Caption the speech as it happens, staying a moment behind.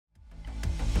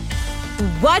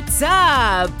What's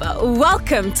up?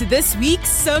 Welcome to this week's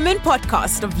sermon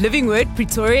podcast of Living Word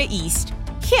Pretoria East.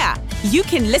 Here, you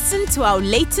can listen to our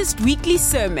latest weekly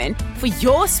sermon for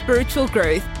your spiritual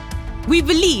growth. We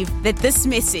believe that this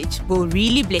message will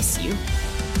really bless you.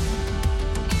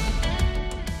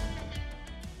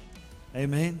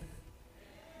 Amen.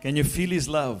 Can you feel His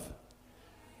love?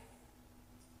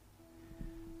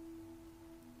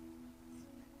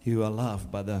 You are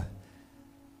loved by the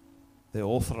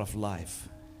author of life.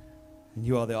 And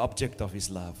you are the object of His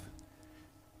love.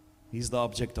 He's the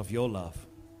object of your love.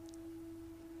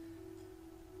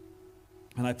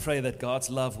 And I pray that God's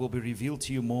love will be revealed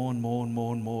to you more and more and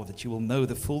more and more, that you will know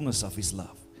the fullness of His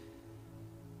love.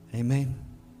 Amen.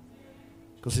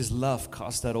 Because His love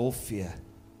casts out all fear.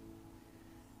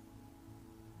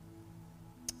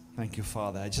 Thank you,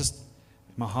 Father. In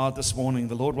my heart this morning,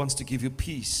 the Lord wants to give you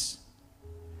peace.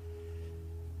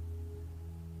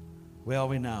 Where are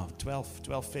we now?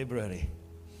 12 February.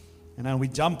 And then we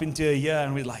jump into a year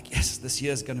and we're like, yes, this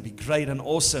year is going to be great and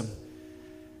awesome.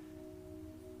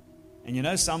 And you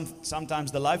know,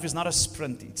 sometimes the life is not a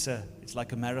sprint. It's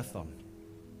like a marathon.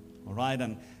 All right?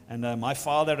 And my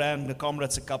father ran the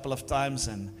Comrades a couple of times,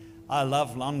 and I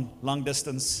love long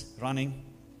distance running.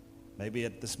 Maybe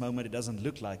at this moment it doesn't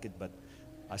look like it, but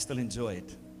I still enjoy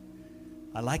it.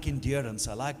 I like endurance.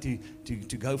 I like to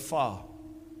go far.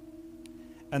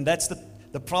 And that's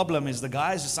the problem is the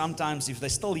guys who sometimes, if they're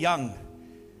still young,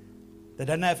 they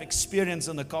don't have experience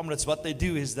on the Comrades. What they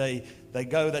do is they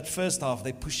go that first half,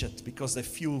 they push it because they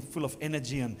feel full of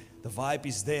energy and the vibe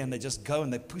is there, and they just go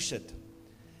and they push it.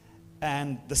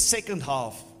 And the second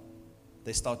half,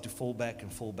 they start to fall back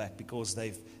because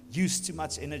they've used too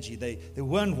much energy. They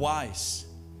weren't wise.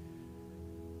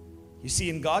 You see,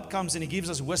 and God comes and He gives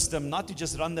us wisdom, not to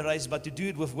just run the race, but to do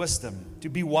it with wisdom, to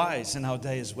be wise in our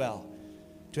day as well.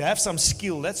 To have some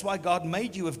skill. That's why God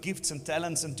made you with gifts and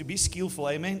talents, and to be skillful,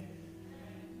 amen?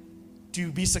 To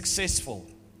be successful.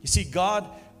 You see, God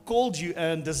called you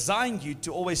and designed you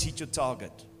to always hit your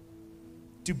target.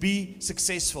 To be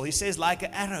successful. He says, like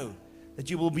an arrow, that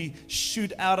you will be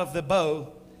shoot out of the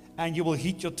bow and you will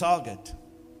hit your target.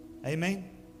 Amen?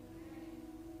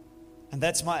 And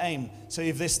that's my aim. So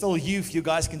if there's still youth, you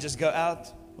guys can just go out,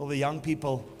 all the young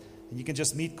people, and you can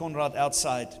just meet Conrad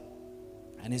outside.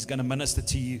 And he's going to minister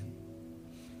to you.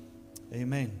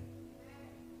 Amen.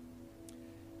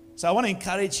 So I want to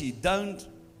encourage you, don't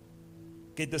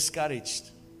get discouraged.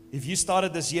 If you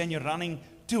started this year and you're running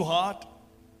too hard,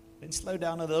 then slow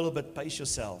down a little bit, pace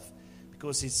yourself.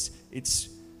 Because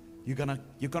you're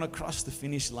gonna cross the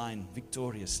finish line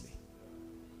victoriously.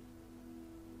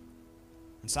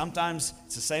 And sometimes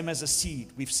it's the same as a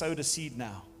seed. We've sowed a seed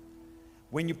now.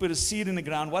 When you put a seed in the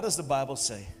ground, what does the Bible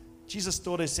say? Jesus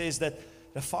taught us, says that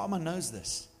the farmer knows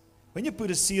this. When you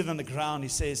put a seed on the ground, he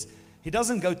says, he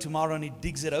doesn't go tomorrow and he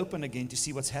digs it open again to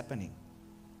see what's happening.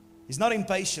 He's not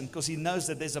impatient because he knows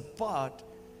that there's a part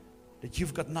that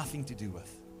you've got nothing to do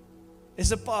with.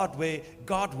 There's a part where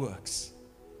God works.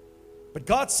 But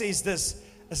God says this,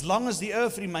 as long as the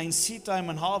earth remains seed time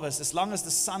and harvest, as long as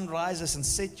the sun rises and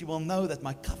sets, you will know that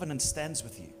my covenant stands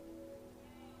with you.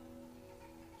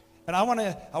 And I want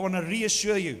to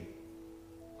reassure you.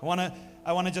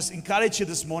 I want to just encourage you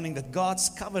this morning that God's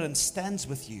covenant stands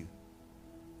with you.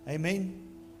 Amen.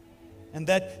 And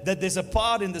that there's a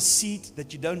part in the seed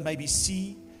that you don't maybe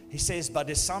see. He says, but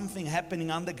there's something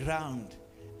happening underground.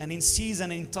 And in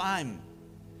season, in time,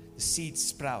 the seed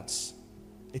sprouts.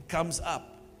 It comes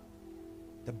up.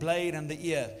 The blade and the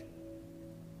ear.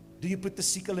 Do you put the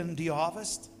sickle into your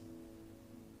harvest?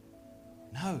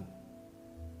 No.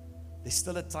 There's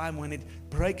still a time when it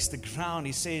breaks the ground.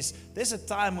 He says, there's a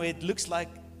time where it looks like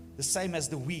the same as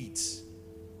the weeds.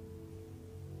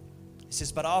 He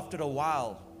says, but after a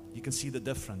while, you can see the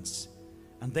difference.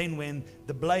 And then when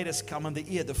the blade has come and the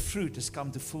ear, the fruit has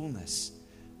come to fullness,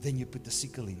 then you put the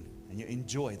sickle in and you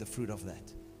enjoy the fruit of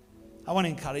that. I want to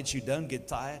encourage you, don't get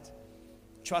tired.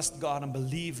 Trust God and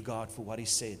believe God for what He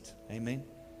said. Amen.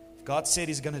 If God said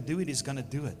He's going to do it, He's going to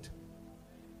do it.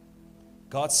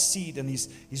 God's seed and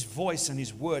His voice and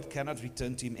His word cannot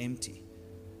return to Him empty.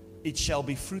 It shall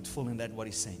be fruitful in that what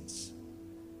He sends.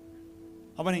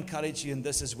 I want to encourage you in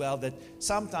this as well, that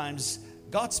sometimes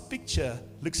God's picture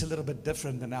looks a little bit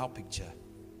different than our picture.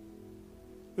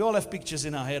 We all have pictures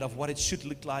in our head of what it should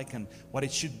look like and what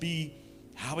it should be,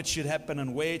 how it should happen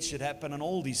and where it should happen and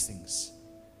all these things.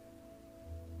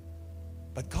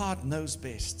 But God knows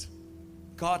best.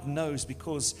 God knows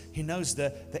because He knows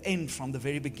the end from the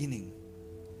very beginning.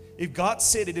 If God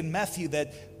said it in Matthew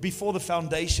that before the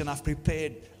foundation I've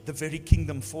prepared the very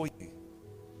kingdom for you,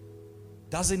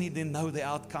 doesn't He then know the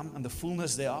outcome and the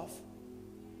fullness thereof?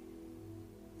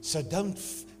 So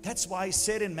that's why he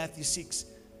said in Matthew 6,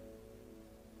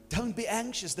 don't be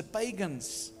anxious. The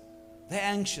pagans, they're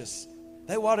anxious.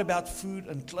 They worry about food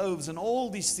and clothes and all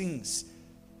these things.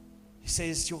 He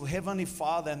says, your heavenly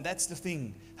Father, and that's the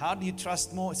thing. How do you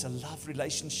trust more? It's a love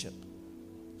relationship.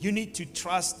 You need to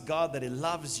trust God that He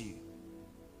loves you.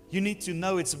 You need to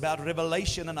know it's about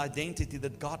revelation and identity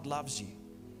that God loves you.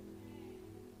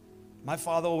 My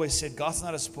father always said, God's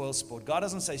not a spoil sport. God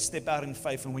doesn't say step out in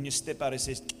faith, and when you step out, He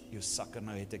says, you sucker,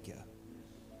 no het ek jou.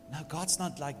 No, God's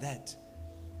not like that.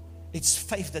 It's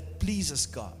faith that pleases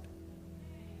God.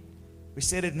 We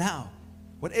said it now.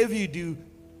 Whatever you do,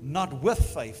 not with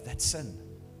faith, that's sin.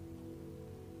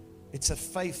 It's a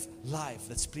faith life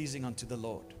that's pleasing unto the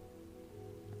Lord.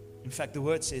 In fact, the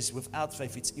word says, without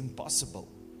faith, it's impossible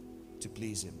to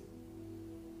please Him.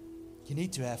 You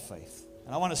need to have faith.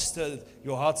 And I want to stir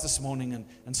your hearts this morning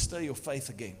and stir your faith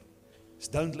again.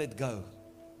 Just don't let go.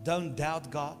 Don't doubt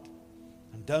God.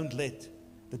 And don't let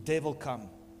the devil come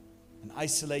and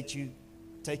isolate you,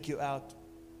 take you out,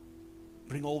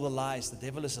 bring all the lies. The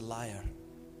devil is a liar.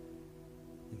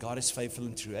 And God is faithful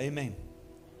and true. Amen.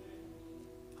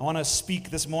 I want to speak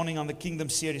this morning on the Kingdom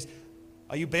series.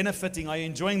 Are you benefiting? Are you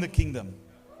enjoying the Kingdom?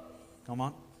 Come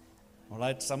on. All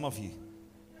right, some of you.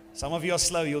 Some of you are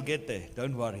slow, you'll get there.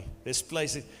 Don't worry. There's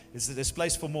place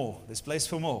for more. There's place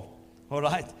for more. All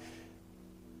right?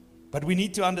 But we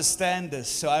need to understand this.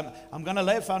 So I'm going to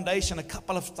lay a foundation a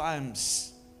couple of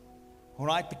times. All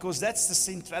right? Because that's the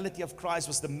centrality of Christ,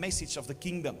 was the message of the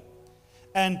kingdom.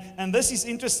 And this is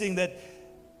interesting that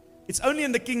it's only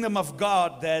in the kingdom of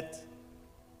God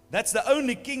that's the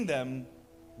only kingdom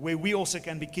where we also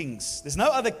can be kings. There's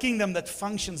no other kingdom that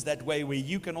functions that way where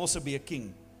you can also be a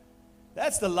king.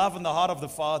 That's the love and the heart of the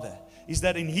Father, is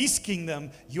that in His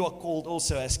kingdom, you are called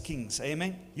also as kings.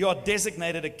 Amen? You are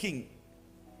designated a king.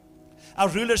 Our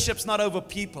rulership's not over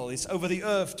people. It's over the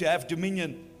earth to have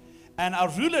dominion. And our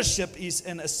rulership is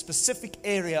in a specific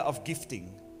area of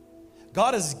gifting.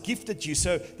 God has gifted you.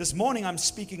 So this morning I'm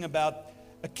speaking about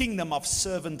a kingdom of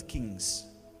servant kings.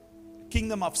 A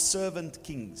kingdom of servant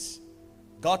kings.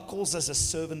 God calls us as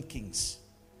servant kings.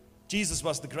 Jesus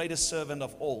was the greatest servant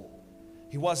of all.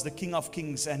 He was the King of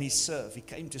Kings and He served. He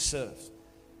came to serve.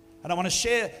 And I want to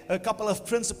share a couple of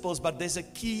principles, but there's a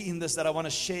key in this that I want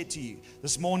to share to you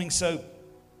this morning. So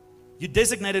you're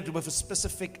designated with a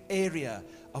specific area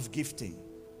of gifting.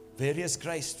 Various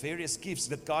grace, various gifts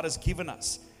that God has given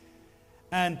us.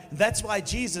 And that's why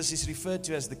Jesus is referred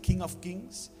to as the King of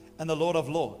Kings and the Lord of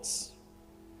Lords.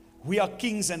 We are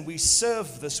kings and we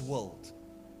serve this world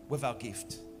with our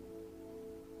gift.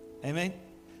 Amen?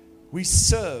 We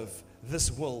serve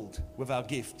this world with our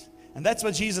gift. And that's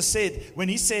what Jesus said when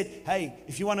He said, hey,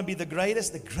 if you want to be the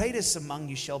greatest among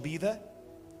you shall be the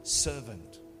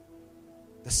servant.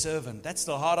 The servant. That's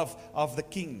the heart of the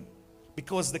king.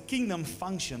 Because the kingdom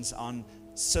functions on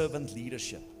servant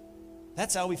leadership.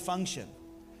 That's how we function.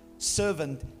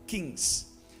 Servant kings.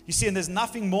 You see, and there's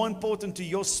nothing more important to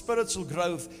your spiritual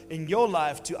growth in your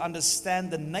life to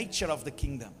understand the nature of the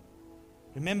kingdom.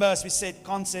 Remember, as we said,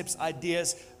 concepts,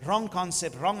 ideas, wrong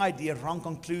concept, wrong idea, wrong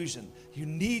conclusion. You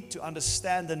need to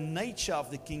understand the nature of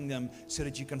the kingdom so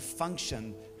that you can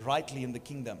function rightly in the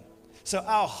kingdom. So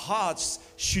our hearts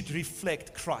should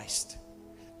reflect Christ.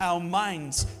 Our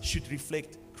minds should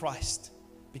reflect Christ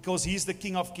because He's the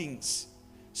King of Kings.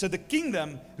 So the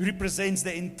kingdom represents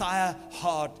the entire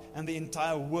heart and the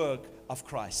entire work of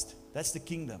Christ. That's the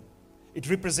kingdom. It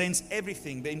represents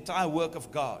everything, the entire work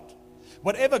of God.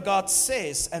 Whatever God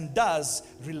says and does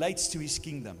relates to His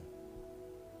kingdom.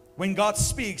 When God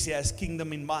speaks, He has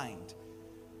kingdom in mind.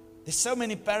 There's so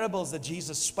many parables that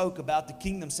Jesus spoke about the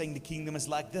kingdom, saying the kingdom is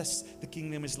like this, the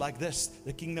kingdom is like this,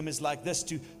 the kingdom is like this,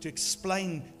 to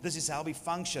explain this is how we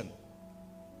function.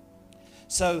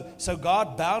 So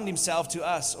God bound Himself to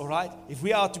us, all right? If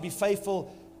we are to be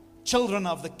faithful children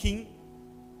of the King,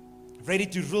 ready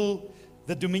to rule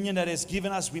the dominion that He has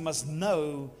given us, we must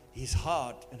know His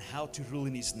heart and how to rule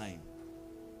in His name.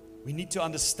 We need to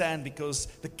understand because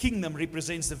the kingdom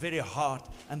represents the very heart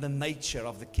and the nature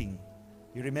of the King.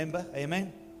 You remember?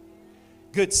 Amen?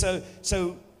 Good. So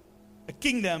a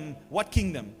kingdom, what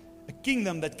kingdom? A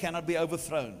kingdom that cannot be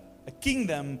overthrown. A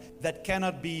kingdom that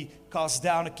cannot be cast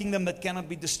down. A kingdom that cannot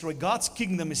be destroyed. God's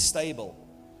kingdom is stable.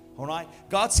 All right?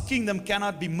 God's kingdom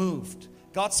cannot be moved.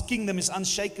 God's kingdom is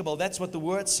unshakable. That's what the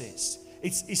word says.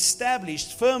 It's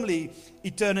established firmly,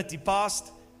 eternity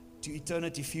past to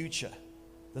eternity future.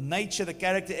 The nature, the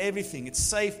character, everything. It's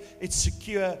safe, it's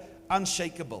secure,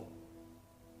 unshakable.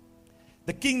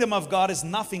 The kingdom of God is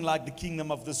nothing like the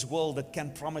kingdom of this world that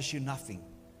can promise you nothing.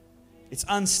 It's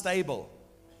unstable.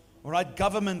 All right,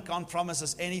 government can't promise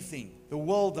us anything. The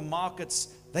world, the markets,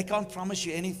 they can't promise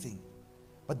you anything.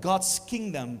 But God's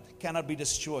kingdom cannot be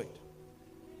destroyed.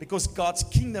 Because God's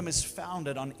kingdom is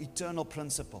founded on eternal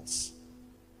principles.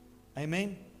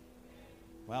 Amen?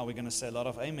 Wow, we're going to say a lot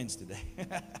of amens today.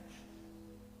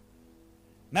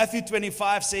 Matthew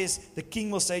 25 says, the king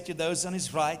will say to those on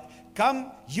his right,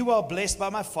 come, you are blessed by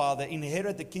my Father,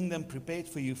 inherit the kingdom prepared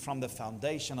for you from the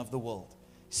foundation of the world.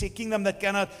 See, a kingdom that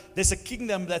there's a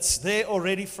kingdom that's there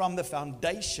already from the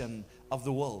foundation of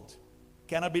the world.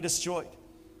 Cannot be destroyed.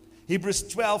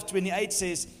 Hebrews 12:28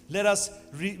 says, let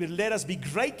us be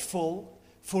grateful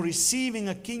for receiving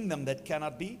a kingdom that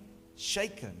cannot be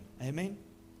shaken. Amen.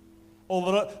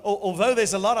 Although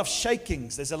there's a lot of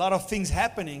shakings, there's a lot of things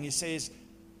happening, he says,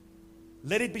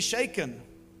 let it be shaken.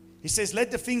 He says, let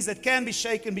the things that can be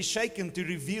shaken to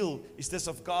reveal, is this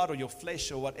of God or your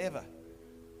flesh or whatever.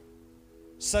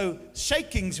 So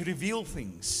shakings reveal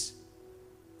things.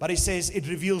 But he says it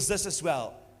reveals this as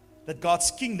well, that God's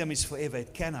kingdom is forever.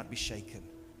 It cannot be shaken.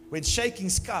 When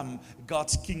shakings come,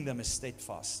 God's kingdom is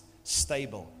steadfast,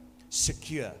 stable,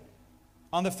 secure,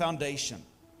 on the foundation.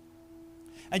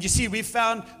 And you see, we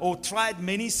found or tried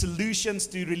many solutions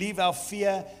to relieve our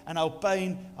fear and our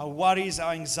pain, our worries,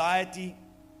 our anxiety,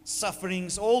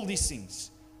 sufferings, all these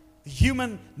things. The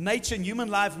human nature and human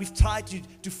life, we've tried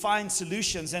to find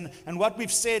solutions. And what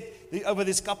we've said over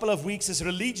this couple of weeks is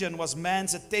religion was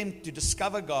man's attempt to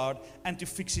discover God and to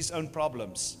fix his own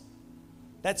problems.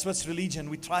 That's what's religion.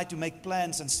 We try to make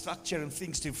plans and structure and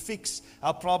things to fix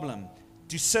our problem,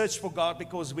 to search for God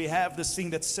because we have this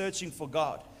thing that's searching for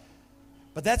God.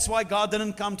 But that's why God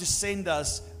didn't come to send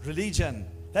us religion.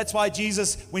 That's why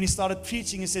Jesus, when he started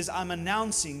preaching, he says, I'm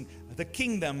announcing the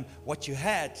kingdom, what you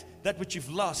had, that which you've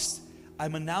lost.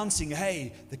 I'm announcing,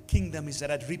 hey, the kingdom is at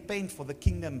hand. Repent, for the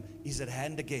kingdom is at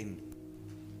hand again.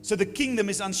 So the kingdom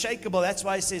is unshakable. That's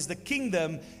why he says the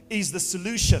kingdom is the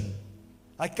solution.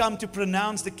 I come to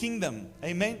pronounce the kingdom.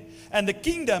 Amen. And the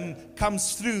kingdom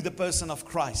comes through the person of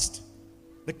Christ.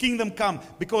 The kingdom come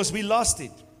because we lost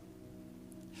it.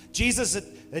 Jesus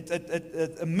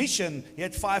had a mission. He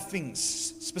had 5 things,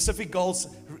 specific goals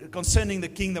concerning the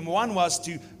kingdom. One was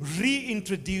to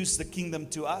reintroduce the kingdom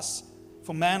to us,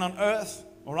 for man on earth.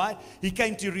 All right. He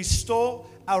came to restore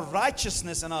our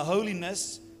righteousness and our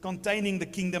holiness, containing the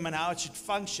kingdom and how it should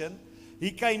function.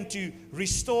 He came to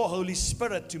restore Holy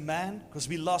Spirit to man, because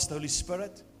we lost Holy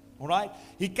Spirit. All right.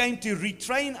 He came to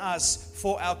retrain us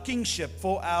for our kingship,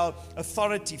 for our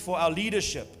authority, for our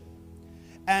leadership.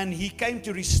 And he came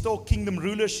to restore kingdom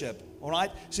rulership, all right?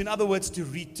 So in other words, to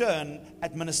return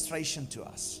administration to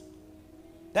us.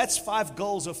 That's 5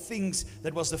 goals of things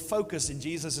that was the focus in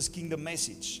Jesus' kingdom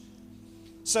message.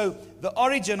 So the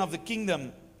origin of the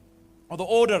kingdom, or the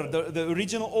order, the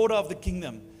original order of the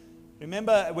kingdom.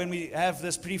 Remember when we have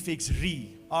this prefix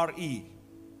re, R-E,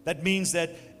 that means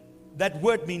that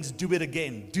word means do it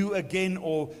again. Do again,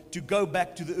 or to go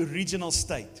back to the original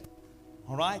state,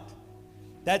 all right?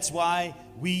 That's why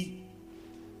we,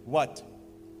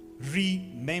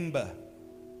 remember.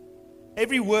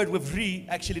 Every word with re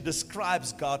actually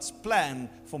describes God's plan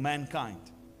for mankind.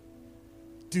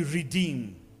 To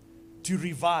redeem, to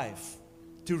revive,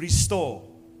 to restore,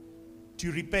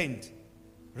 to repent,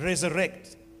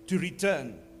 resurrect, to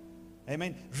return.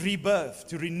 Amen. Rebirth,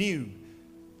 to renew,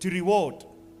 to reward,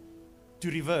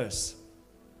 to reverse.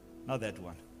 Not that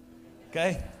one.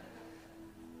 Okay?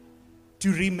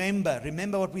 To remember.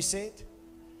 Remember what we said?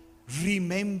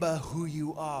 Remember who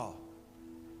you are.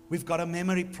 We've got a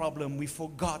memory problem. We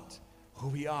forgot who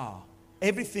we are.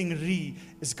 Everything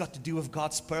has got to do with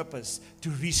God's purpose. To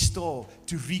restore,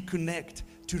 to reconnect,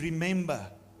 to remember,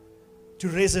 to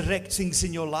resurrect things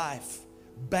in your life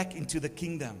back into the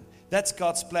kingdom. That's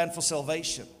God's plan for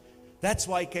salvation. That's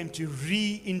why He came to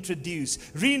reintroduce.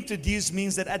 Reintroduce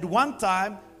means that at one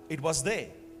time it was there.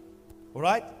 All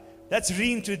right? That's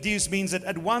reintroduce means that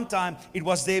at one time it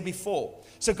was there before.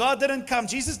 So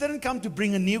Jesus didn't come to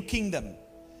bring a new kingdom.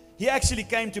 He actually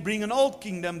came to bring an old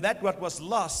kingdom, that what was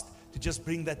lost, to just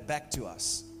bring that back to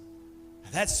us.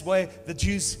 That's where the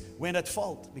Jews went at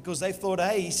fault, because they thought,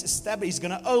 hey, he's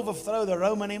going to overthrow the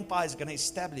Roman Empire, he's going to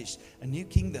establish a new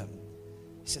kingdom.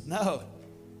 He said, no,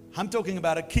 I'm talking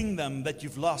about a kingdom that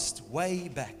you've lost way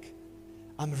back.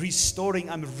 I'm restoring,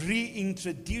 I'm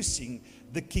reintroducing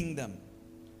the kingdom.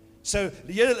 So,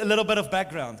 here's a little bit of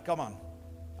background. Come on.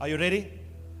 Are you ready?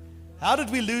 How did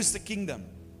we lose the kingdom?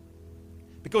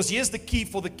 Because here's the key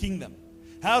for the kingdom.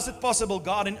 How is it possible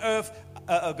God in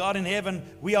heaven,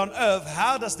 we on earth?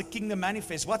 How does the kingdom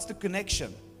manifest? What's the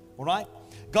connection? All right?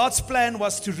 God's plan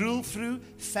was to rule through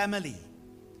family.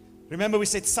 Remember we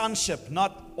said sonship,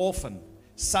 not orphan.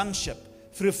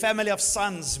 sonship, through a family of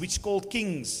sons, which called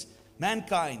kings,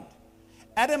 mankind.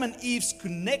 Adam and Eve's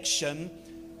connection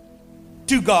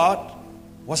to God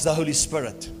was the Holy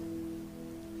Spirit.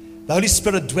 The Holy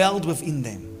Spirit dwelled within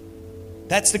them.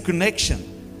 That's the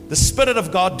connection. The Spirit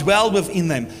of God dwelled within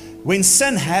them. When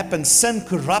sin happened, sin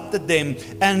corrupted them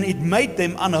and it made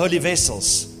them unholy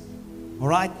vessels. All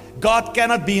right? God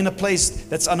cannot be in a place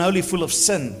that's unholy, full of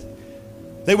sin.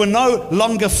 They were no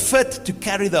longer fit to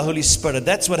carry the Holy Spirit.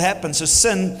 That's what happened. So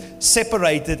sin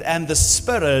separated and the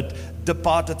Spirit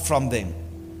departed from them.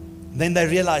 Then they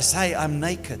realized, hey, I'm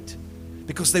naked,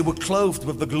 because they were clothed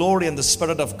with the glory and the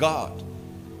Spirit of God.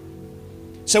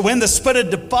 So when the Spirit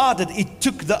departed, it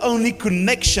took the only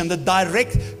connection, the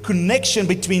direct connection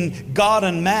between God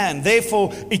and man.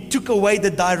 Therefore, it took away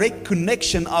the direct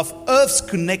connection of earth's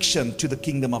connection to the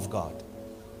kingdom of God.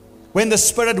 When the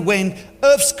Spirit went,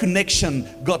 earth's connection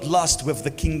got lost with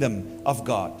the kingdom of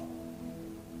God.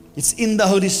 It's in the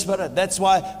Holy Spirit. That's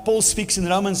why Paul speaks in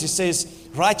Romans. He says,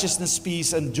 righteousness,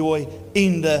 peace, and joy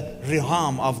in the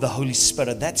realm of the Holy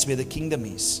Spirit. That's where the kingdom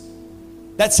is.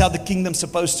 That's how the kingdom's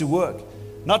supposed to work.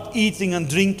 Not eating and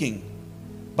drinking,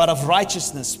 but of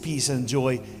righteousness, peace, and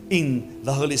joy in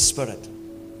the Holy Spirit.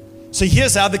 So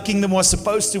here's how the kingdom was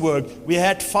supposed to work. We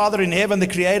had Father in heaven, the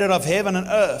creator of heaven and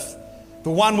earth,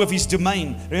 the one with his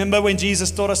domain. Remember when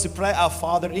Jesus taught us to pray, our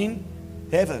Father in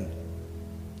heaven,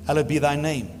 hallowed be thy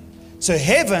name. So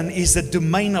heaven is the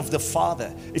domain of the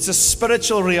Father. It's a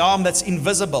spiritual realm that's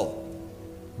invisible,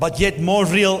 but yet more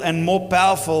real and more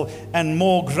powerful and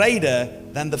more greater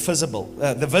than the visible,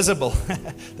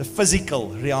 the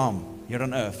physical realm here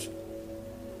on earth.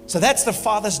 So that's the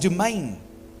Father's domain.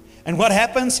 And what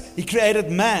happens? He created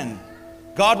man.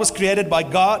 God was created by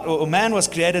God, or man was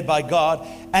created by God,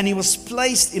 and he was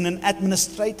placed in an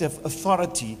administrative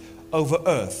authority over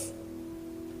earth.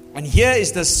 And here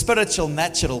is the spiritual,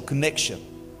 natural connection.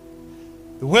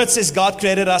 The word says God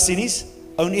created us in his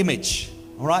own image.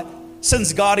 All right?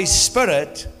 Since God is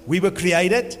spirit, we were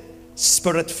created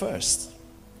spirit first.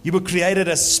 You were created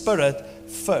as spirit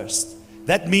first.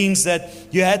 That means that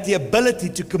you had the ability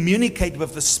to communicate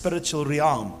with the spiritual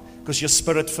realm because you're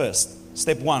spirit first.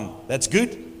 Step one. That's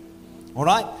good. All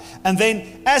right? And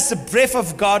then as the breath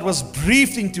of God was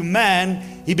breathed into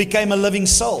man, he became a living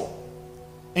soul.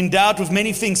 Endowed with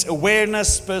many things,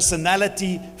 awareness,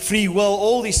 personality, free will,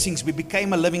 all these things. We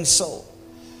became a living soul.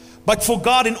 But for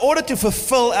God, in order to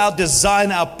fulfill our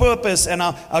design, our purpose, and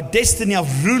our destiny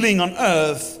of ruling on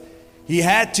earth, he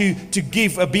had to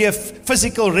be a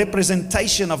physical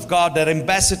representation of God, that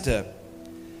ambassador.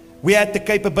 We had the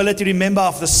capability, remember,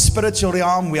 of the spiritual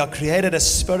realm. We are created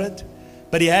as spirit.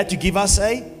 But he had to give us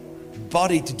a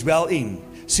body to dwell in.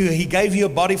 So he gave you a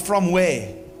body from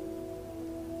where?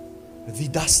 The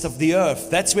dust of the earth.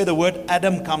 That's where the word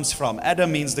Adam comes from.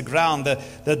 Adam means the ground,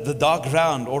 the dark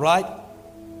ground, all right?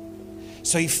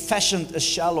 So he fashioned a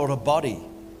shell or a body,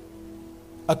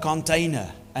 a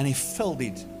container, and he filled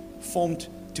it, formed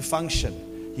to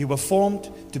function. You were formed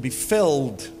to be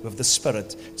filled with the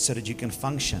Spirit so that you can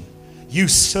function. You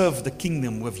serve the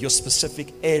kingdom with your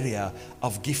specific area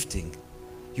of gifting.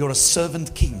 You're a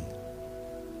servant king.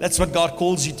 That's what God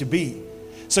calls you to be.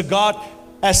 So God,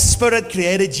 as Spirit,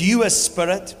 created you as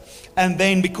Spirit, and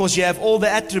then because you have all the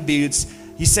attributes,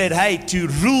 he said, hey, to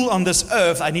rule on this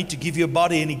earth, I need to give you a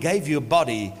body, and he gave you a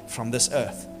body from this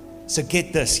earth. So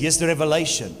get this, here's the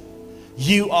revelation.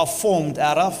 You are formed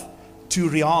out of two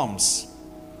realms.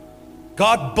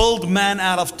 God built man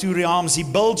out of two realms. He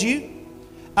built you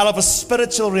out of a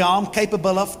spiritual realm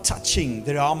capable of touching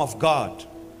the realm of God,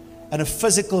 and a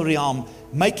physical realm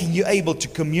making you able to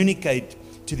communicate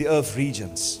to the earth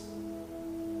regions.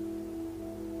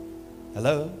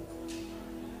 Hello?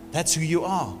 That's who you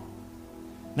are.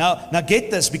 Now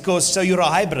get this, because so you're a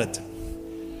hybrid.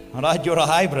 All right, you're a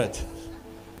hybrid.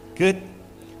 Good.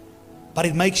 But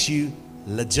it makes you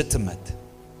legitimate.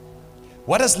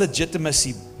 What does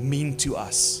legitimacy mean to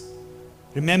us?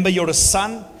 Remember, you're a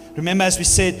son. Remember, as we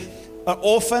said, an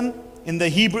orphan in the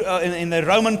Hebrew, in the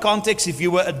Roman context. If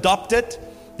you were adopted,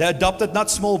 they adopted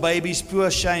not small babies, poor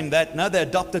shame that. No, they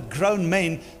adopted grown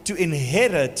men to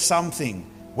inherit something.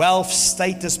 Wealth,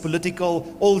 status,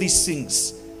 political, all these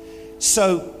things.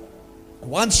 So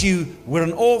once you were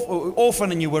an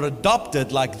orphan and you were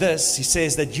adopted like this, he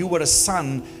says that you were a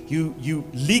son. You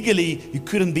legally, you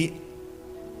couldn't be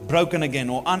broken again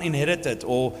or uninherited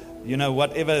or,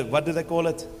 whatever. What do they call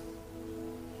it?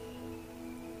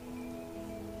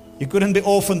 You couldn't be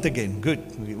orphaned again.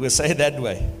 Good. We'll say it that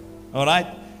way. All right?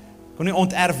 Kon nie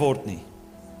onterf word nie.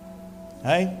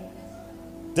 Hey?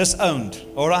 Disowned.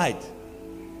 All right.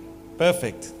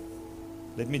 Perfect.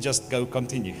 let me just go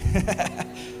continue.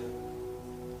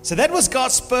 So that was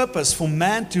God's purpose, for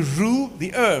man to rule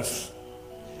the earth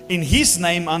in His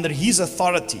name, under His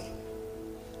authority.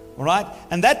 All right?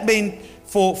 And that meant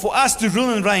for us to rule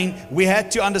and reign, we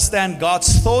had to understand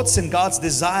God's thoughts and God's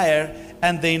desire,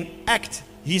 and then act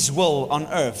His will on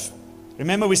earth.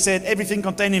 Remember, we said everything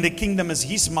contained in the kingdom is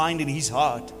His mind and His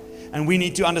heart. And we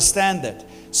need to understand that.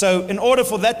 So in order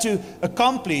for that to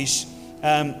accomplish,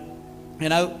 how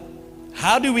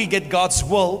do we get God's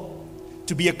will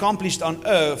to be accomplished on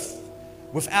earth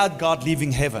without God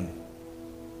leaving heaven?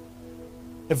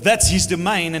 If that's His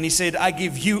domain, and He said, I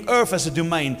give you earth as a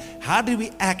domain, how do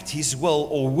we act His will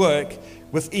or work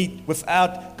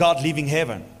without God leaving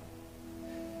heaven?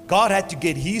 God had to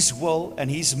get His will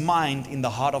and His mind in the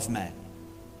heart of man.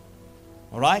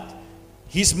 All right?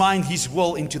 His mind, His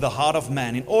will into the heart of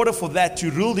man. In order for that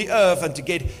to rule the earth and to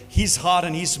get His heart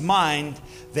and His mind,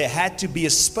 there had to be a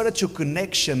spiritual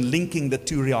connection linking the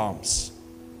two realms.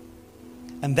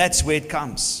 And that's where it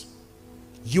comes.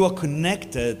 You are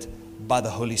connected by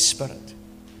the Holy Spirit.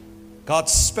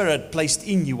 God's Spirit placed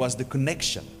in you was the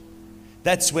connection.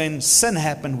 That's when sin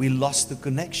happened, we lost the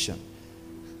connection.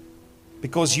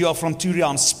 Because you are from two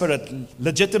realms, spirit.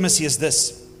 Legitimacy is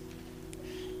this.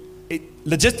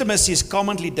 Legitimacy is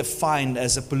commonly defined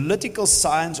as a political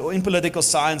science, or in political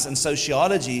science and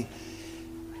sociology,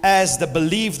 as the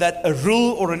belief that a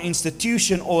rule or an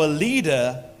institution or a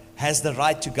leader has the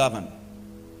right to govern.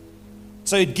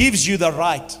 So it gives you the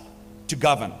right to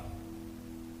govern.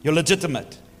 You're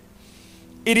legitimate.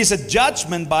 It is a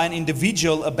judgment by an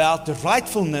individual about the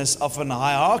rightfulness of a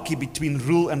hierarchy between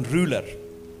rule and ruler.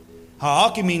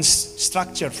 Hierarchy means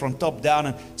structure from top down,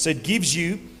 and so it gives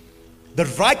you the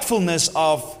rightfulness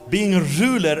of being a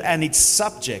ruler and its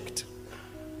subject.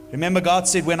 Remember, God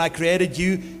said, when I created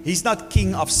you, He's not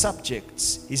king of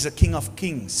subjects. He's a king of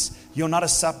kings. You're not a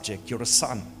subject. You're a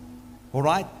son. All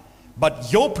right?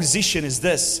 But your position is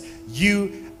this.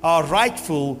 You are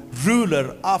rightful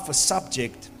ruler of a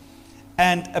subject,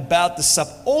 and about the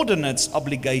subordinate's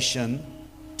obligation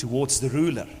towards the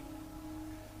ruler.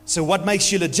 So what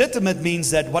makes you legitimate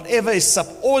means that whatever is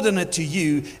subordinate to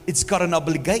you, it's got an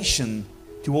obligation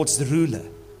towards the ruler.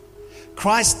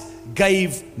 Christ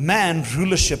gave man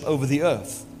rulership over the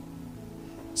earth.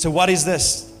 So what is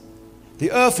this?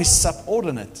 The earth is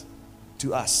subordinate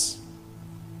to us.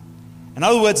 In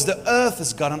other words, the earth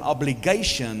has got an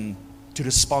obligation to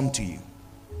respond to you.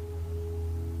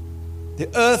 The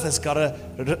earth has got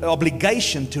an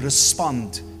obligation to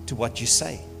respond to what you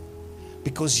say,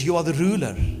 because you are the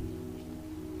ruler.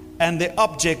 And the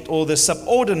object or the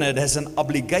subordinate has an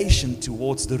obligation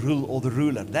towards the rule or the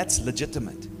ruler. That's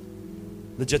legitimate.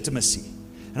 Legitimacy.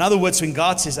 In other words, when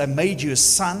God says, I made you a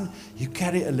son, you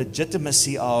carry a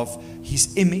legitimacy of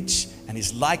His image and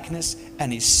His likeness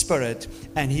and His spirit.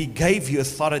 And He gave you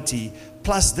authority.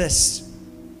 Plus this,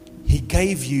 He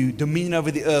gave you dominion over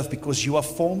the earth because you are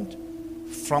formed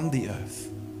from the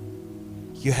earth.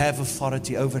 You have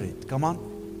authority over it. Come on.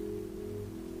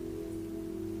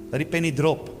 Let the penny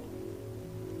drop.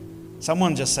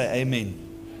 Someone just say amen.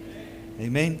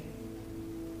 Amen.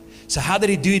 So how did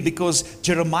He do it? Because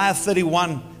Jeremiah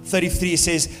 31:33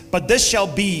 says, but this shall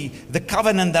be the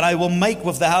covenant that I will make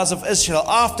with the house of Israel.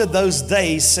 After those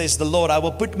days, says the Lord, I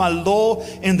will put my law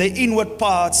in their inward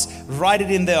parts, write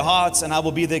it in their hearts, and I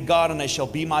will be their God, and they shall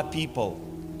be my people.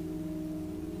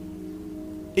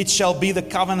 It shall be the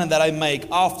covenant that I make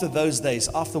after those days.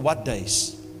 After what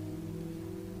days?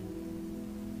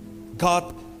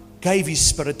 God gave His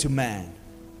Spirit to man.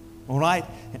 All right?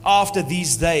 And after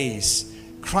these days,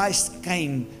 Christ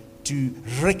came to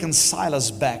reconcile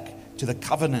us back to the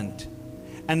covenant.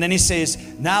 And then He says,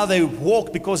 now they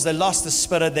walk because they lost the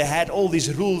Spirit. They had all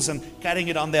these rules and carrying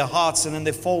it on their hearts and in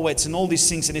their foreheads and all these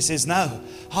things. And He says, no,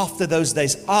 after those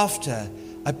days, after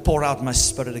I pour out my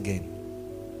Spirit again.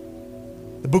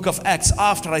 The book of Acts,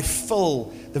 after I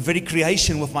fill the very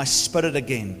creation with my Spirit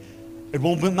again, it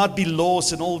will not be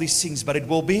laws and all these things, but it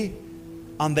will be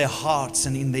on their hearts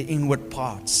and in their inward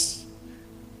parts.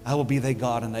 I will be their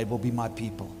God and they will be my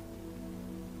people.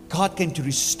 God came to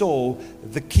restore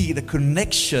the key, the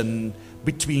connection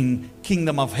between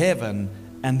kingdom of heaven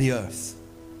and the earth.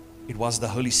 It was the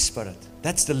Holy Spirit.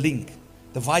 That's the link,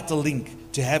 the vital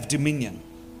link to have dominion.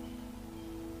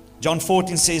 John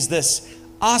 14 says this,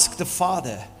 ask the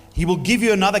Father, He will give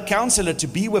you another counselor to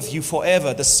be with you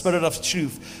forever, the Spirit of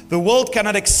truth. The world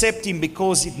cannot accept Him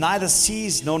because it neither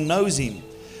sees nor knows Him.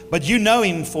 But you know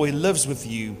Him, for He lives with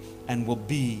you and will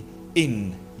be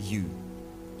in you.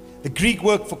 The Greek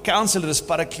word for counselor is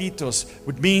parakletos,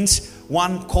 which means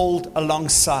one called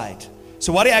alongside.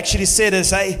 So what he actually said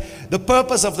is, hey, the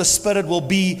purpose of the Spirit will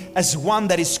be as one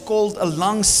that is called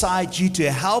alongside you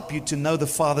to help you to know the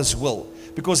Father's will.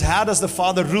 Because how does the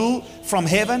Father rule from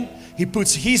heaven? He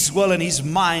puts His will and His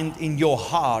mind in your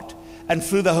heart. And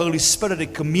through the Holy Spirit,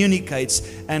 it communicates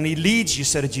and He leads you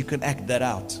so that you can act that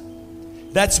out.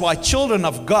 That's why children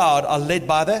of God are led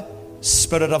by the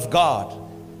Spirit of God.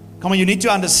 Come on, you need to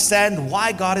understand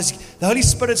why God is... The Holy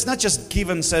Spirit's not just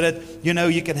given so that,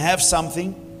 you can have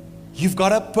something. You've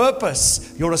got a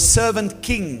purpose. You're a servant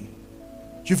king.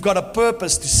 You've got a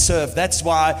purpose to serve. That's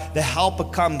why the helper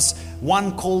comes,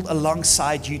 one called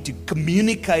alongside you to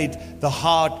communicate the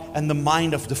heart and the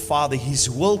mind of the Father, His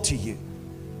will to you,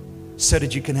 so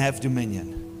that you can have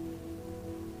dominion.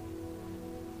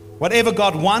 Whatever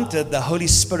God wanted, the Holy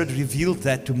Spirit revealed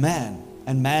that to man,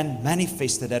 and man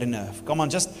manifested that in earth. Come on,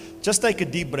 just take a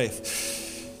deep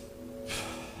breath.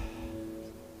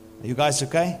 Are you guys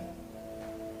okay?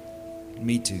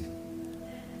 Me too.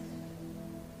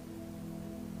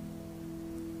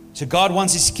 So God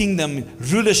wants His kingdom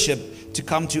rulership to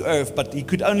come to earth, but He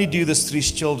could only do this through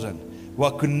His children who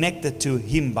are connected to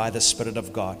Him by the Spirit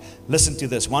of God. Listen to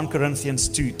this, 1 Corinthians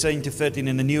 2, 10-13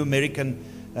 in the New American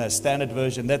Standard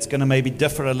Version. That's going to maybe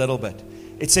differ a little bit.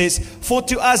 It says, "For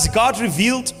to us God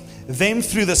revealed them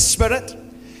through the Spirit,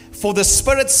 for the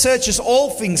Spirit searches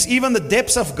all things, even the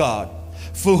depths of God.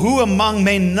 For who among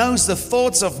men knows the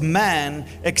thoughts of man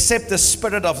except the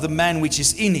spirit of the man which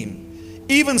is in him?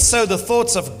 Even so the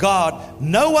thoughts of God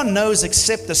no one knows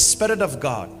except the Spirit of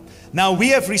God. Now we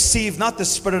have received not the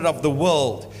spirit of the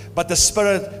world, but the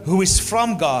Spirit who is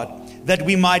from God, that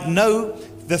we might know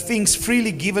the things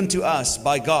freely given to us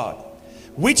by God.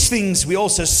 Which things we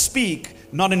also speak,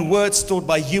 not in words taught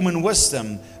by human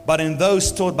wisdom, but in those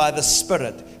taught by the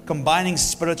Spirit, combining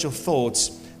spiritual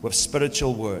thoughts with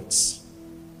spiritual words."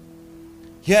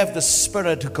 You have the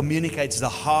Spirit who communicates the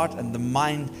heart and the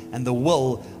mind and the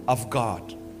will of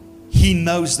God. He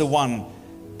knows the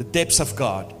depths of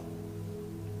God.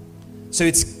 So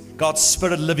it's God's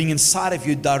Spirit living inside of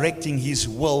you, directing His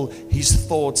will, His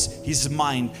thoughts, His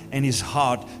mind, and His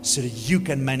heart, so that you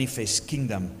can manifest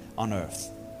kingdom on earth.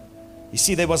 You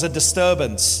see, there was a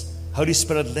disturbance. Holy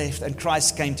Spirit left, and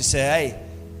Christ came to say, hey,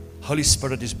 Holy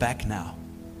Spirit is back now.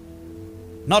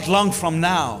 Not long from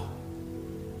now,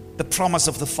 the promise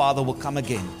of the Father will come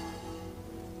again,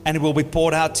 and it will be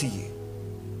poured out to you.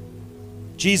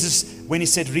 Jesus, when He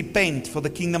said, repent, for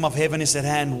the kingdom of heaven is at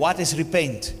hand. What is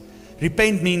repent?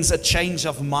 Repent means a change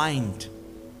of mind.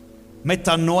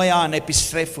 Metanoia and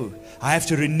epistrepho. I have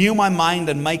to renew my mind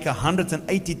and make a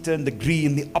 180-turn degree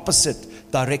in the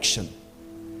opposite direction.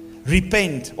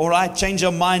 Repent, all right, change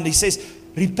your mind. He says,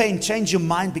 repent, change your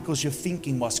mind because your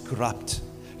thinking was corrupt.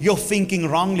 You're thinking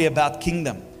wrongly about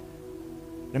kingdom.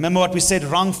 Remember what we said,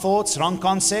 wrong thoughts, wrong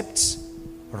concepts,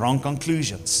 wrong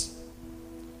conclusions.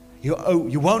 You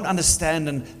won't understand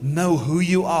and know who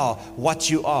you are, what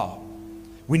you are.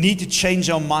 We need to change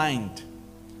our mind.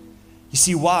 You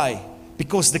see why?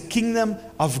 Because the kingdom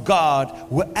of God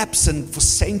were absent for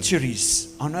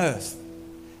centuries on earth.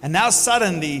 And now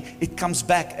suddenly it comes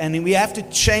back, and we have to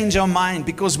change our mind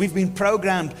because we've been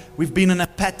programmed. We've been in a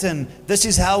pattern. This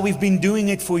is how we've been doing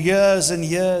it for years and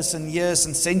years and years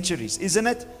and centuries, isn't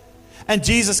it? And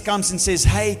Jesus comes and says,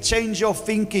 hey, change your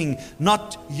thinking.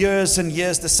 Not years and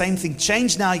years, the same thing.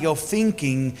 Change now your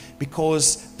thinking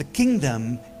because the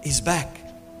kingdom is back.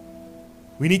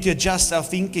 We need to adjust our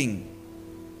thinking.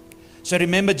 So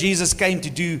remember, Jesus came to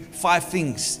do 5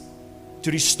 things. To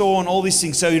restore and all these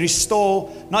things. So He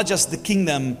restore not just the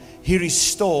kingdom, He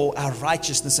restore our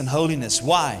righteousness and holiness.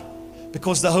 Why?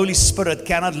 Because the Holy Spirit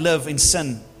cannot live in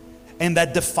sin and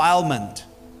that defilement.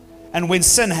 And when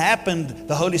sin happened,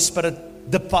 the Holy Spirit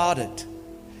departed.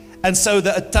 And so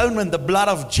the atonement, the blood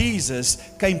of Jesus,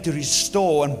 came to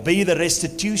restore and be the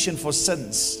restitution for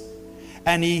sins.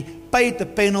 And He paid the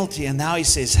penalty, and now He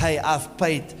says, hey, I've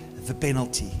paid the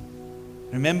penalty.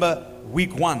 Remember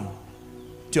week 1.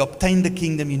 To obtain the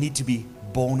kingdom, you need to be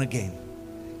born again.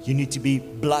 You need to be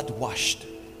blood washed.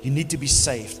 You need to be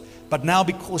saved. But now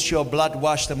because you are blood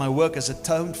washed and my work has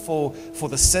atoned for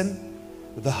the sin,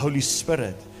 the Holy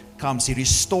Spirit comes. He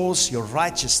restores your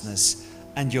righteousness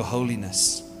and your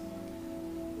holiness.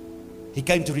 He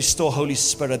came to restore Holy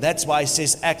Spirit. That's why it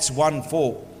says Acts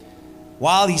 1:4.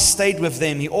 While He stayed with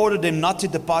them, He ordered them not to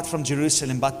depart from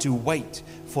Jerusalem, but to wait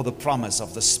for the promise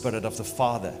of the Spirit of the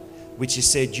Father, which He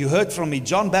said, you heard from me,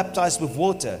 John baptized with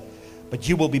water, but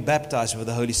you will be baptized with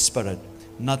the Holy Spirit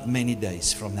not many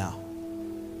days from now.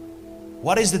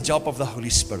 What is the job of the Holy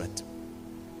Spirit?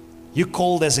 You're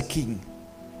called as a king.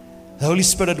 The Holy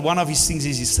Spirit, one of His things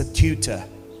is He's a tutor.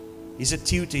 He's a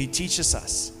tutor. He teaches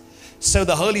us. So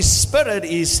the Holy Spirit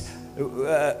is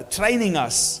training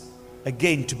us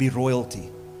again to be royalty.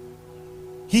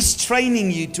 He's training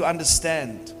you to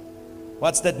understand.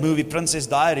 What's that movie, Princess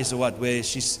Diaries or what, where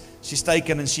she's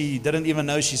taken and she didn't even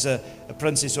know she's a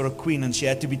princess or a queen, and she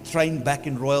had to be trained back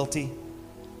in royalty.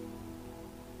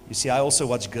 You see, I also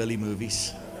watch girly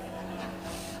movies.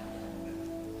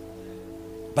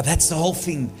 But that's the whole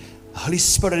thing. The Holy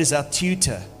Spirit is our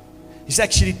tutor. He's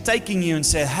actually taking you and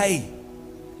saying, hey,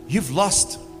 you've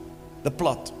lost the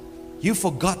plot. You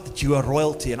forgot that you are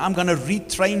royalty, and I'm going to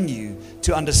retrain you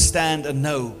to understand and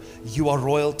know you are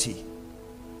royalty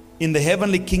in the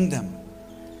heavenly kingdom.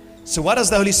 So what does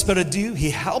the Holy Spirit do?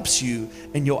 He helps you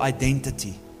in your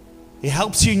identity. He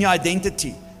helps you in your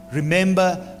identity.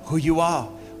 Remember who you are.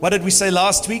 What did we say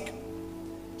last week?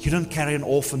 You don't carry an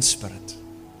orphan spirit.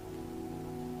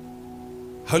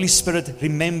 Holy Spirit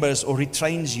remembers or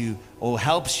retrains you or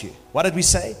helps you. What did we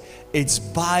say? It's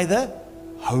by the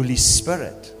Holy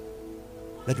Spirit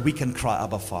that we can cry,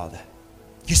 Abba, Father.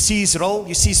 You see His role,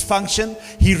 you see His function.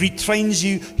 He retrains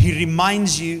you, He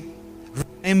reminds you,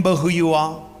 remember who you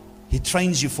are. He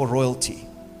trains you for royalty.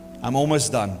 I'm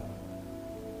almost done.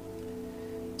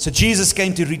 So Jesus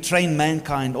came to retrain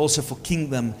mankind also for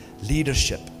kingdom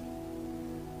leadership.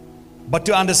 But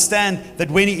to understand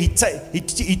that when He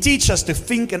teaches us to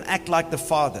think and act like the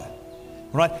Father.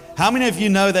 Right? How many of you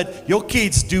know that your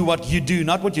kids do what you do,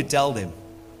 not what you tell them?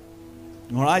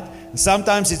 All right? And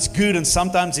sometimes it's good and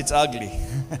sometimes it's ugly.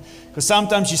 Because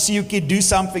sometimes you see your kid do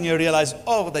something and you realize,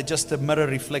 oh, they're just a mirror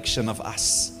reflection of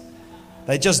us.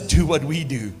 They just do what we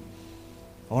do.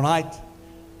 All right?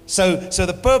 So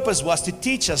the purpose was to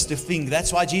teach us to think.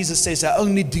 That's why Jesus says, I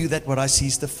only do that what I see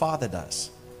the Father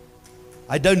does.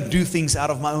 I don't do things out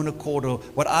of my own accord or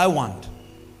what I want.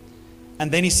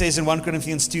 And then He says in 1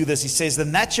 Corinthians 2 this, He says, the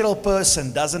natural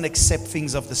person doesn't accept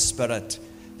things of the Spirit.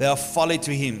 They are folly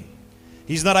to him.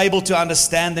 He's not able to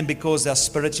understand them because they are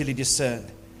spiritually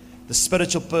discerned. The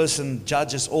spiritual person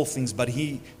judges all things, but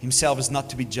he himself is not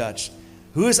to be judged.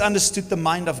 Who has understood the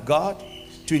mind of God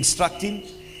to instruct him?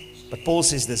 But Paul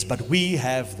says this, but we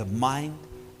have the mind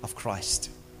of Christ.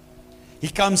 He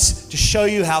comes to show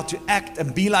you how to act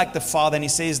and be like the Father. And He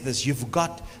says this, you've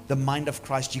got the mind of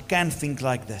Christ. You can think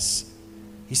like this.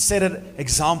 He set an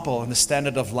example and the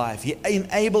standard of life. He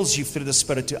enables you through the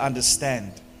Spirit to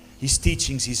understand His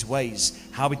teachings, His ways,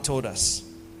 how He taught us.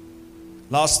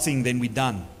 Last thing, then we're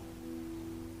done.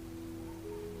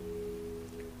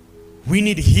 We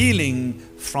need healing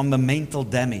from the mental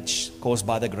damage caused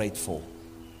by the great fall.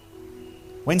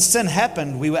 When sin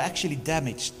happened, we were actually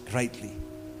damaged greatly.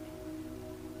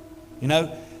 You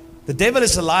know, the devil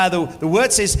is a liar. The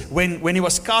word says when he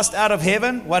was cast out of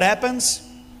heaven, what happens?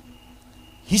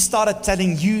 He started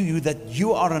telling you that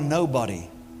you are a nobody,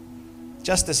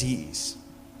 just as he is.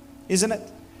 Isn't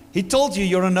it? He told you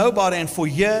you're a nobody, and for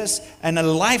years and a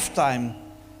lifetime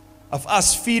of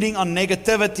us feeding on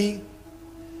negativity,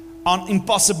 on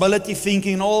impossibility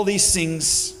thinking, all these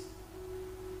things,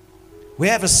 we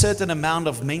have a certain amount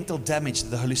of mental damage that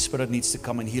the Holy Spirit needs to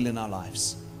come and heal in our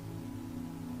lives.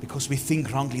 Because we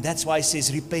think wrongly. That's why He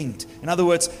says repent. In other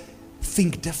words,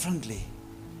 think differently.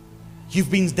 You've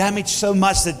been damaged so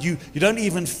much that you don't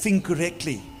even think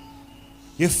correctly.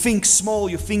 You think small,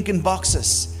 you think in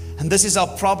boxes. And this is our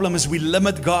problem, is we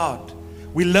limit God.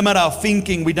 We limit our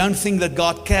thinking. We don't think that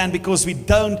God can because we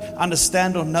don't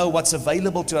understand or know what's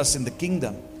available to us in the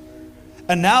kingdom.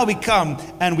 And now we come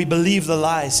and we believe the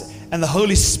lies. And the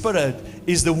Holy Spirit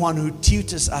is the one who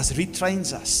tutors us,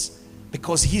 retrains us.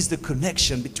 Because He's the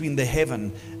connection between the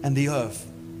heaven and the earth.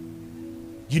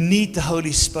 You need the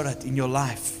Holy Spirit in your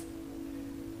life.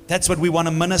 That's what we want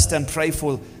to minister and pray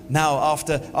for now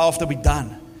after we're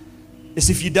done. Is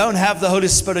if you don't have the Holy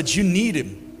Spirit, you need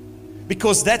Him.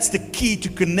 Because that's the key to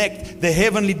connect the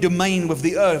heavenly domain with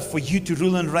the earth for you to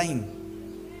rule and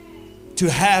reign. To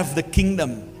have the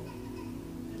kingdom.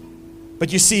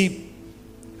 But you see,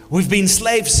 we've been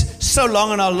slaves so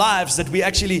long in our lives that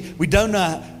we don't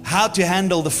know how to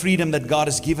handle the freedom that God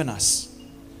has given us.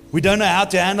 We don't know how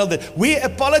to handle that. We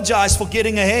apologize for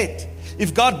getting ahead.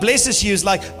 If God blesses you, it's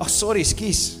like, oh, sorry,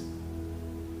 skis.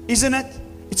 Isn't it?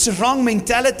 It's a wrong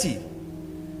mentality.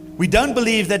 We don't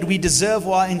believe that we deserve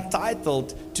or are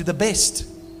entitled to the best.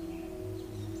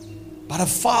 But a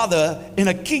father in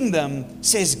a kingdom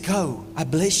says, go, I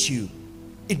bless you.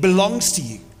 It belongs to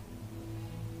you.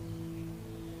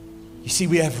 You see,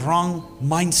 we have wrong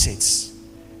mindsets.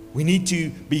 We need to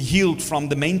be healed from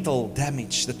the mental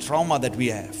damage, the trauma that we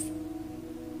have.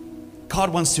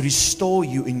 God wants to restore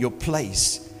you in your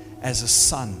place as a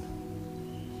son.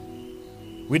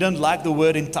 We don't like the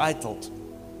word entitled.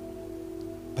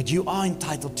 But you are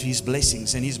entitled to His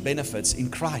blessings and His benefits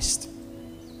in Christ.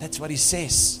 That's what He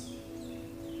says.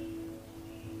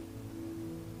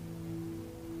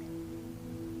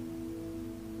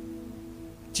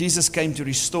 Jesus came to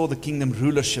restore the kingdom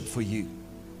rulership for you.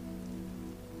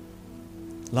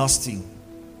 Last thing.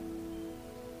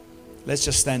 Let's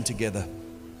just stand together.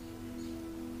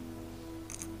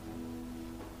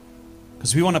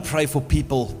 Because we want to pray for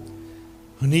people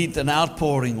who need an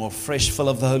outpouring or fresh fill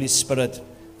of the Holy Spirit.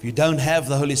 If you don't have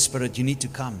the Holy Spirit, you need to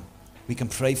come. We can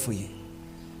pray for you.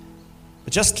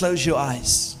 But just close your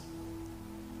eyes.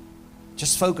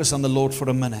 Just focus on the Lord for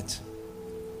a minute.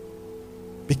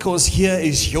 Because here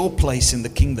is your place in the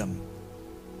kingdom.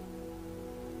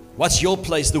 What's your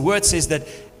place? The word says that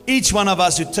each one of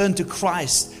us who turn to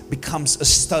Christ becomes a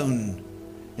stone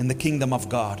in the kingdom of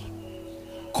God.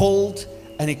 Called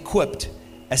and equipped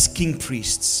as king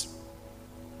priests.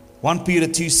 1 Peter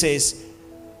 2 says,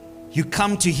 you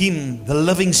come to Him, the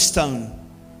living stone,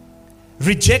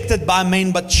 rejected by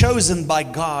men but chosen by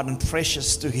God and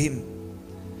precious to Him.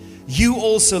 You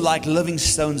also, like living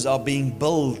stones, are being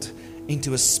built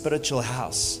into a spiritual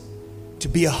house to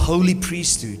be a holy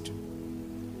priesthood,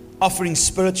 offering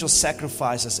spiritual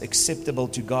sacrifices acceptable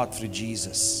to God through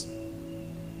Jesus.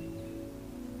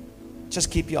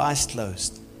 Just keep your eyes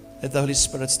closed. Let the Holy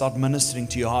Spirit start ministering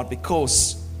to your heart,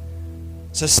 because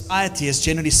society has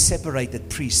generally separated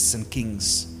priests and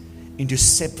kings into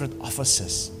separate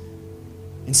offices,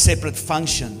 in separate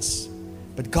functions.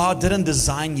 But God didn't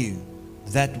design you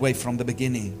that way from the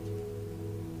beginning.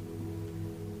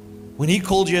 When He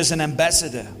called you as an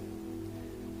ambassador,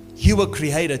 you were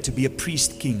created to be a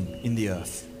priest king in the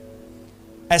earth.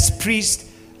 As priest,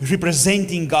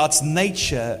 representing God's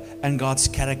nature and God's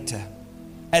character.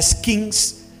 As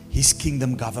kings, His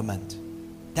kingdom government.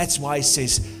 That's why He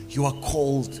says you are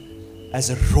called as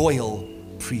a royal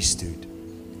priesthood.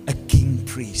 A king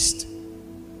priest.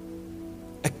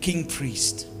 A king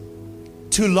priest.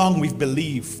 Too long we've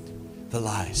believed the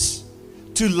lies.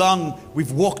 Too long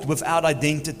we've walked without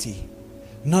identity,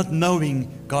 not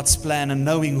knowing God's plan and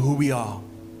knowing who we are.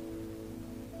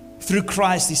 Through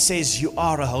Christ, He says you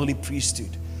are a holy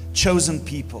priesthood, chosen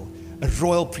people, a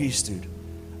royal priesthood,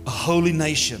 a holy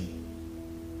nation,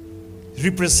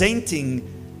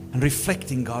 representing and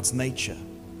reflecting God's nature,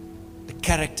 the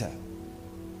character.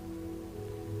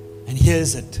 And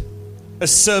here's it. A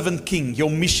servant king. Your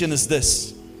mission is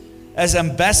this. As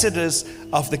ambassadors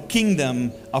of the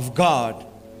kingdom of God,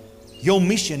 your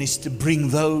mission is to bring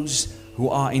those who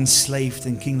are enslaved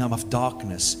in the kingdom of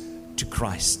darkness to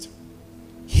Christ.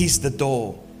 He's the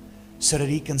door, so that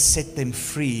He can set them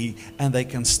free and they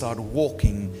can start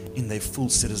walking in their full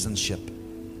citizenship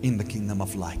in the kingdom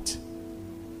of light.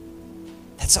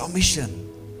 That's our mission.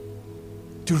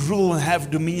 To rule and have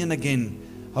dominion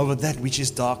again over that which is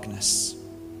darkness.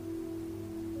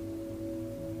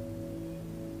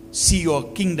 See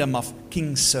your kingdom of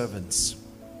king servants.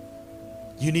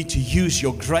 You need to use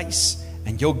your grace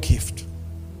and your gift.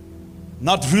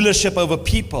 Not rulership over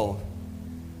people,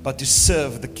 but to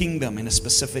serve the kingdom in a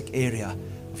specific area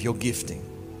of your gifting.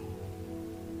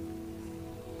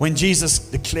 When Jesus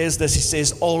declares this, He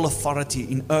says, all authority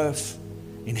in earth,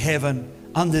 in heaven,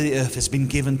 under the earth has been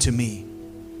given to me.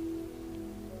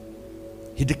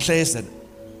 He declares that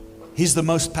He's the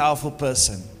most powerful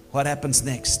person. What happens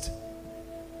next?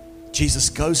 Jesus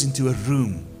goes into a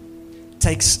room,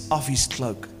 takes off His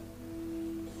cloak,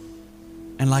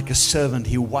 and like a servant,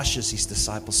 He washes His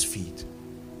disciples' feet.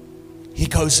 He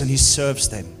goes and He serves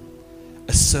them.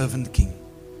 A servant king.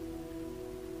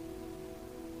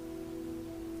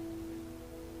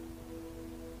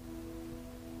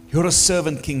 You're a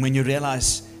servant king when you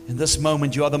realize in this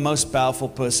moment you are the most powerful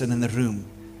person in the room.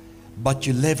 But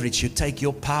you leverage, you take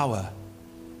your power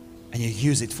and you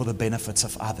use it for the benefits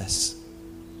of others.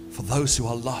 For those who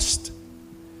are lost.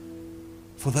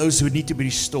 For those who need to be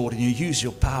restored. And you use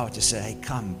your power to say, hey,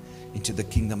 come into the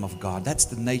kingdom of God. That's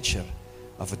the nature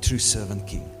of a true servant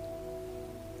king.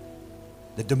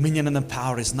 The dominion and the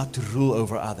power is not to rule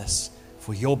over others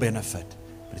for your benefit,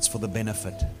 but it's for the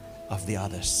benefit of the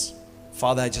others.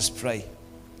 Father, I just pray.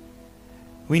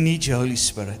 We need you, Holy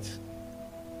Spirit.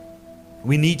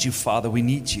 We need you, Father. We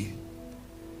need you.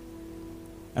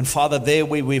 And Father, there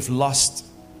where we've lost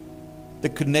the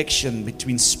connection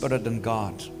between spirit and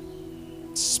God,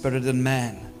 spirit and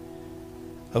man,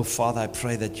 oh Father, I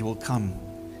pray that you will come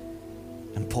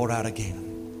and pour out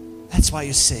again. That's why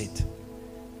you said,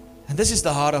 and this is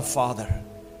the heart of Father,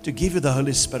 to give you the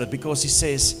Holy Spirit, because He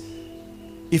says,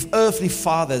 if earthly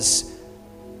fathers,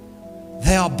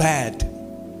 they are bad.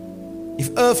 If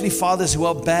earthly fathers who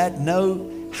are bad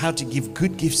know how to give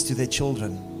good gifts to their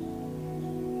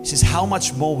children, says, how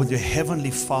much more will your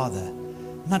heavenly Father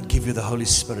not give you the Holy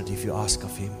Spirit if you ask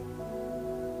of Him?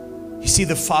 You see,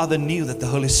 the Father knew that the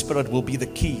Holy Spirit will be the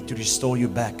key to restore you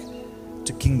back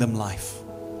to kingdom life.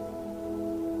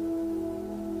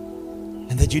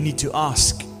 And that you need to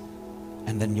ask,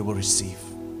 and then you will receive.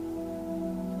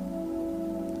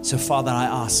 So Father, I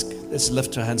ask, let's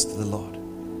lift our hands to the Lord.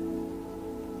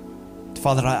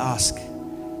 Father, I ask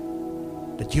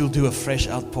that you'll do a fresh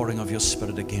outpouring of your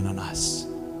Spirit again on us.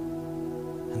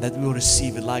 And that we will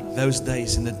receive it like those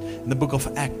days in the book of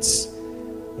Acts,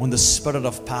 when the Spirit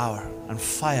of power and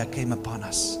fire came upon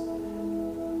us,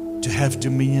 to have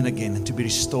dominion again and to be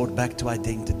restored back to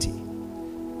identity.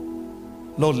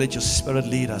 Lord, let your Spirit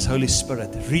lead us. Holy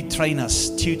Spirit, retrain us,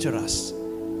 tutor us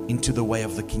into the way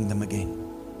of the kingdom again,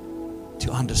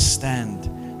 to understand,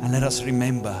 and let us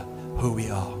remember who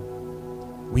we are.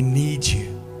 We need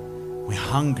you. We're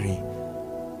hungry.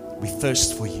 We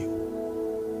thirst for you.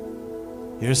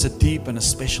 Here's a deep and a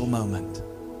special moment.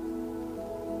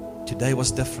 Today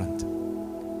was different,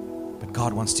 but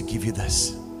God wants to give you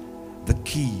this. The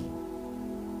key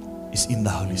is in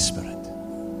the Holy Spirit.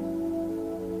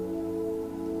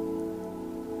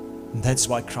 And that's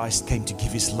why Christ came to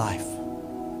give His life,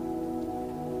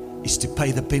 is to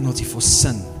pay the penalty for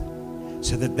sin,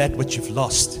 so that that which you've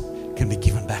lost can be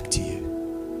given back to you.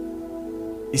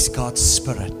 It's God's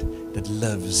Spirit that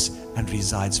lives and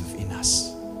resides within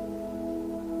us.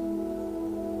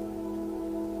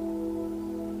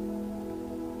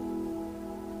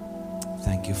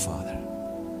 Thank you, Father.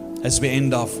 As we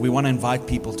end off, we want to invite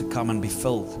people to come and be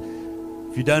filled.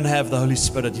 If you don't have the Holy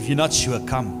Spirit, if you're not sure,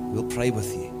 come. We'll pray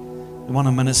with you. We want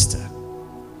to minister.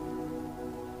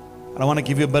 And I want to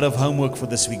give you a bit of homework for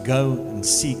this week. Go and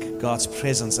seek God's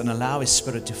presence and allow His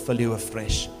Spirit to fill you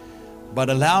afresh. But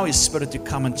allow His Spirit to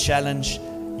come and challenge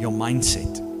your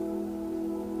mindset.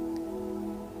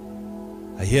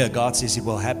 I hear God says it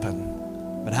will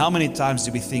happen. But how many times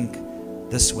do we think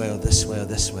this way or this way or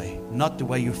this way? Not the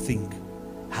way you think,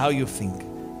 how you think,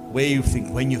 where you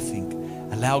think, when you think.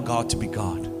 Allow God to be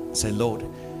God. Say, Lord,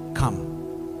 come.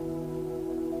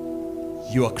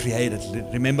 You are created.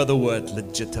 Remember the word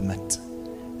legitimate.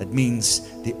 That means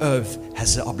the earth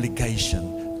has an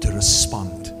obligation to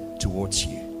respond towards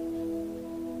you.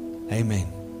 Amen.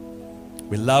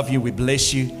 We love you. We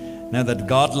bless you. Know that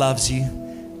God loves you,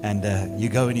 and you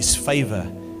go in His favor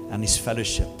and His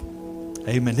fellowship.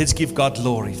 Amen. Let's give God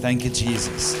glory. Thank you,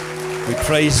 Jesus. We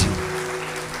praise you.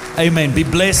 Amen. Be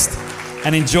blessed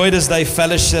and enjoy this day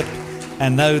fellowship,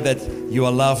 and know that you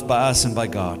are loved by us and by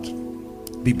God.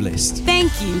 Be blessed.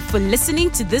 Thank you for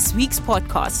listening to this week's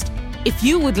podcast. If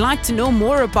you would like to know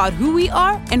more about who we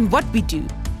are and what we do,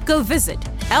 go visit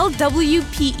lwpe.co.za.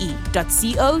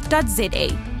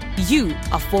 You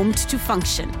are formed to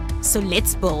function. So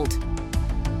let's build.